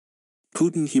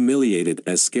Putin humiliated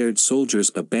as scared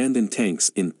soldiers abandon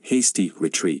tanks in hasty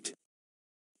retreat.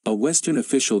 A Western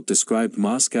official described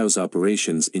Moscow's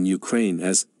operations in Ukraine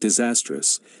as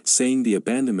disastrous, saying the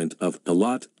abandonment of a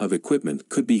lot of equipment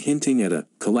could be hinting at a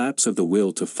collapse of the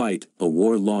will to fight, a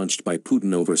war launched by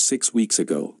Putin over 6 weeks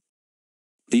ago.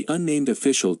 The unnamed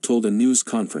official told a news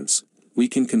conference, "We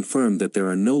can confirm that there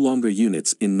are no longer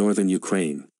units in northern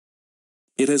Ukraine.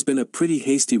 It has been a pretty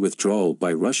hasty withdrawal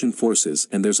by Russian forces,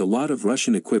 and there's a lot of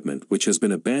Russian equipment which has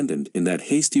been abandoned in that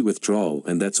hasty withdrawal,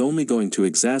 and that's only going to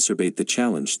exacerbate the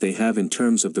challenge they have in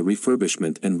terms of the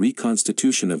refurbishment and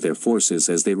reconstitution of their forces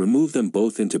as they remove them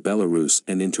both into Belarus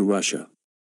and into Russia.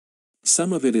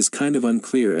 Some of it is kind of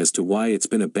unclear as to why it's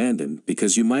been abandoned,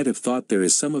 because you might have thought there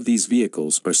is some of these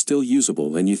vehicles are still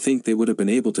usable and you think they would have been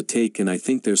able to take, and I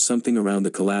think there's something around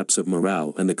the collapse of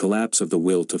morale and the collapse of the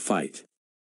will to fight."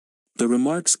 The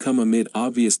remarks come amid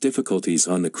obvious difficulties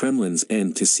on the Kremlin's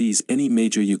end to seize any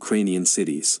major Ukrainian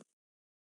cities.